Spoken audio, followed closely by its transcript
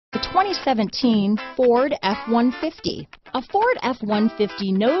2017 Ford F-150. A Ford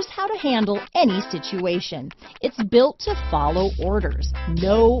F-150 knows how to handle any situation. It's built to follow orders,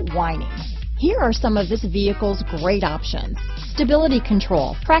 no whining. Here are some of this vehicle's great options: stability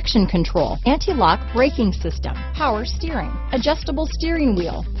control, traction control, anti-lock braking system, power steering, adjustable steering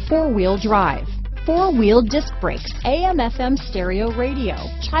wheel, four-wheel drive, four-wheel disc brakes, AM/FM stereo radio,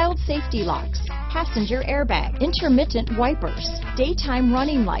 child safety locks, passenger airbag, intermittent wipers, daytime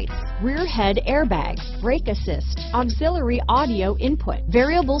running lights, rear head airbag, brake assist, auxiliary audio input,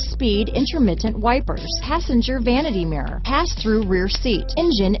 variable speed intermittent wipers, passenger vanity mirror, pass-through rear seat,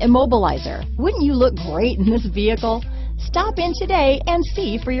 engine immobilizer. Wouldn't you look great in this vehicle? Stop in today and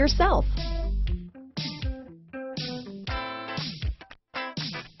see for yourself.